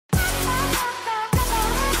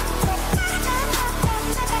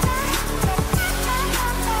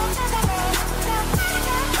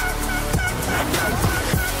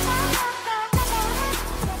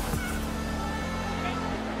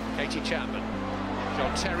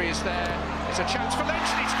John Terry is there. It's a chance for Lynch,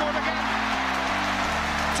 and he scored again.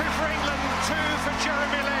 2 for England, 2 for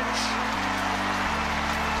Jeremy Lynch.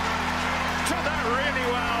 Took that really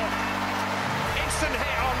well. Instant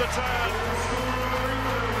hit on the turn.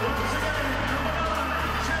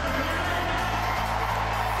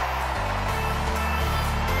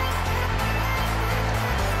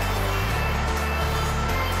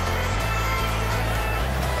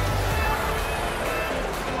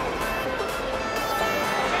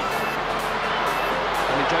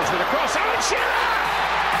 Jones with a cross, Alan Shearer!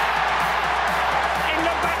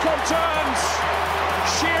 England back on terms.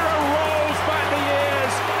 Shearer rolls back the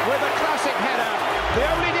years with a classic header. The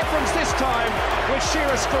only difference this time with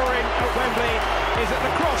Shearer scoring at Wembley is that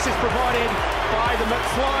the cross is provided by the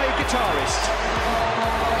McFly guitarist,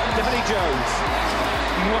 Danny Jones.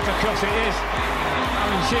 What a cross it is.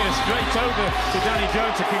 Alan Shearer straight over to Danny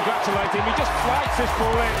Jones to congratulate him. He just flights this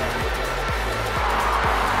ball in.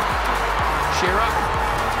 Shearer.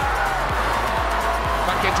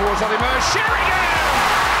 Back in towards Ollie Murs, Sheringham!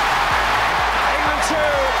 England 2,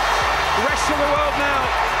 the rest of the world now.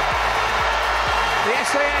 The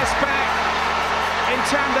SAS back in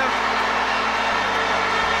tandem.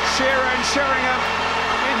 Shearer and Sheringham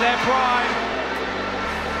in their prime.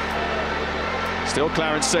 Still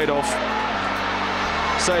Clarence Seedorf.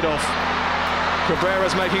 Seedorf.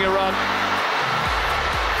 Cabrera's making a run.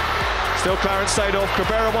 Still Clarence Seedorf.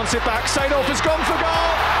 Cabrera wants it back. Seedorf has gone for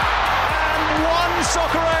goal. One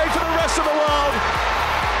soccer aid for the rest of the world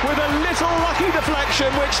with a little lucky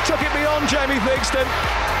deflection which took it beyond Jamie Thigston.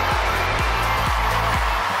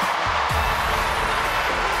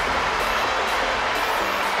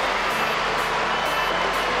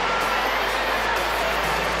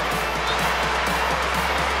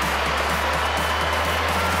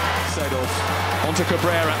 Seedorf onto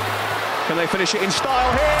Cabrera. Can they finish it in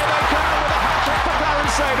style here? They can with a hat-trick for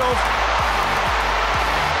Clarence Seedorf.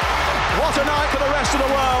 What a night for the rest of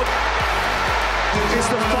the world.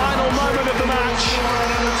 It's the final moment of the match.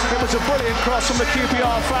 It was a brilliant cross from the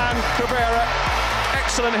QPR fan, Cabrera.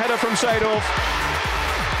 Excellent header from Seedorf.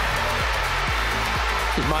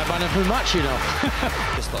 It might have been a match, you know.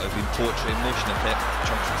 Just thought it would be torturing, motion a bit.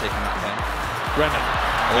 Chunks are taking that down. Grennan.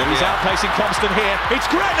 He's outpacing Compston here. It's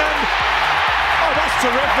Grennan! Oh, that's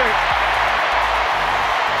terrific.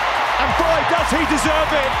 And boy, does he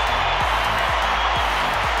deserve it.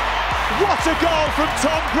 What a goal from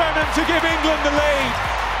Tom Grennan to give England the lead.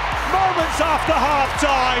 Moments after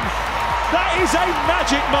half-time. That is a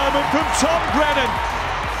magic moment from Tom Grennan.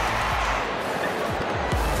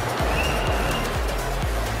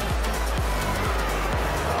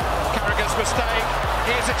 Carragher's mistake.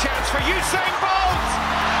 Here's a chance for Usain Bolt.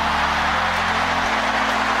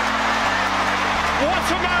 What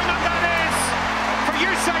a moment that is for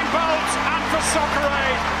Usain Bolt and for Soccer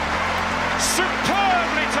Aid.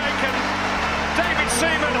 Superbly taken. David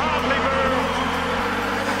Seaman hardly moved.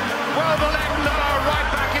 Well, the Lebanon are right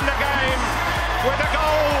back in the game with a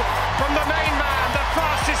goal from the main man, the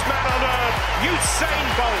fastest man on earth, Usain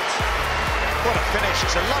Bolt. What a finish.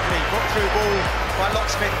 It's a lovely put-through ball by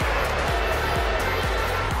Locksmith.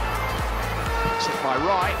 It's hit by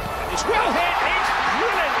Wright. It's well hit. It's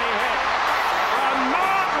brilliantly hit. And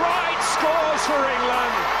Mark Wright scores for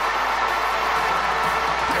England.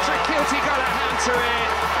 Kilty got a hand to it,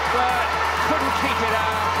 but couldn't keep it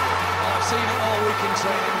out. I've seen it all week in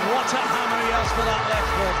training. What a hammer he has for that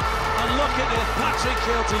left foot. And look at this, Patrick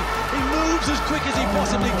Kilty. He moves as quick as he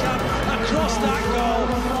possibly can across that goal.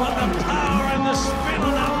 But the power and the spin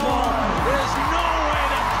on that ball, there's no way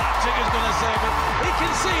that Patrick is going to save it. He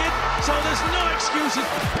can see it, so there's no excuses.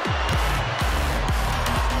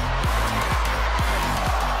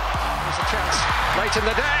 There's a chance late in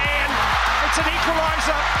the day, and it's an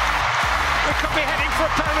equaliser. We could be heading for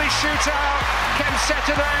a penalty shootout. Ken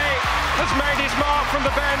Saturday has made his mark from the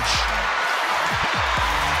bench.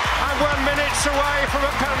 And we're minutes away from a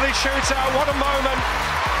penalty shootout. What a moment.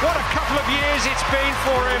 What a couple of years it's been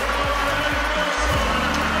for him.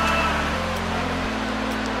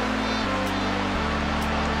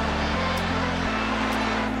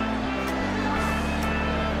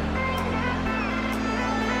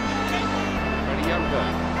 Ready Younger.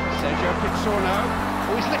 Sergio Pizzorno.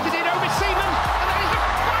 Oh, he's lifted it over Seaman, and that is a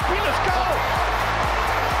fabulous goal!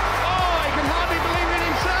 Oh, he can hardly believe it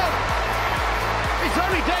himself. It's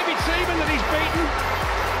only David Seaman that he's beaten.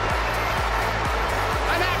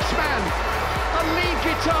 An Axeman, a lead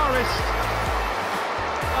guitarist,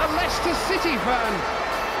 a Leicester City fan.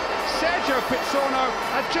 Sergio Pizzorno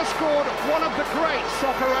has just scored one of the great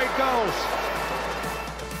Soccer Aid goals.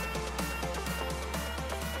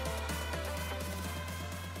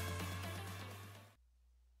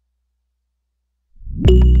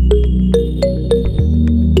 Viewership.